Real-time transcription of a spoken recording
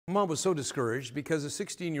Mom was so discouraged because a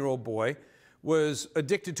 16-year-old boy was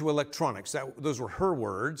addicted to electronics. Those were her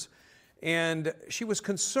words. And she was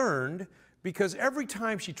concerned because every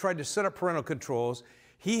time she tried to set up parental controls,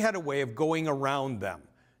 he had a way of going around them.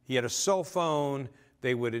 He had a cell phone.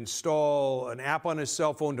 They would install an app on his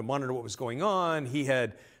cell phone to monitor what was going on. He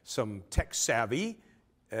had some tech savvy.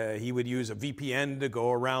 He would use a VPN to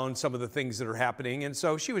go around some of the things that are happening. And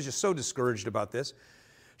so she was just so discouraged about this.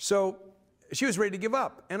 So she was ready to give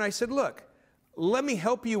up. And I said, look, let me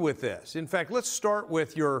help you with this. In fact, let's start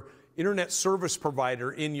with your internet service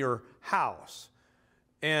provider in your house.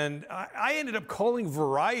 And I ended up calling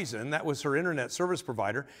Verizon, that was her internet service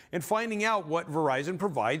provider, and finding out what Verizon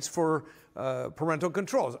provides for parental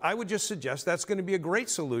controls. I would just suggest that's going to be a great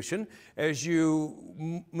solution as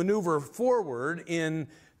you maneuver forward in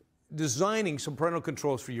designing some parental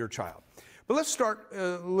controls for your child. But let's start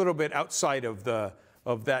a little bit outside of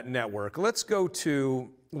that network. Let's go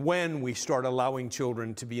to when we start allowing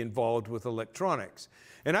children to be involved with electronics.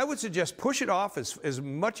 And I would suggest push it off as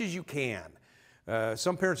much as you can.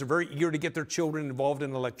 Some parents are very eager to get their children involved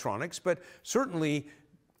in electronics, but certainly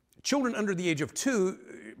children under the age of 2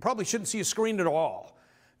 probably shouldn't see a screen at all.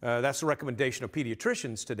 That's the recommendation of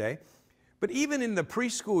pediatricians today. But even in the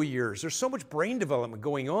preschool years, there's so much brain development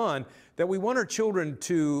going on that we want our children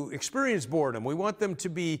to experience boredom. We want them to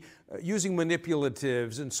be using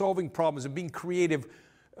manipulatives and solving problems and being creative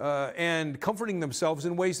and comforting themselves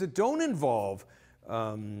in ways that don't involve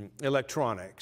electronics.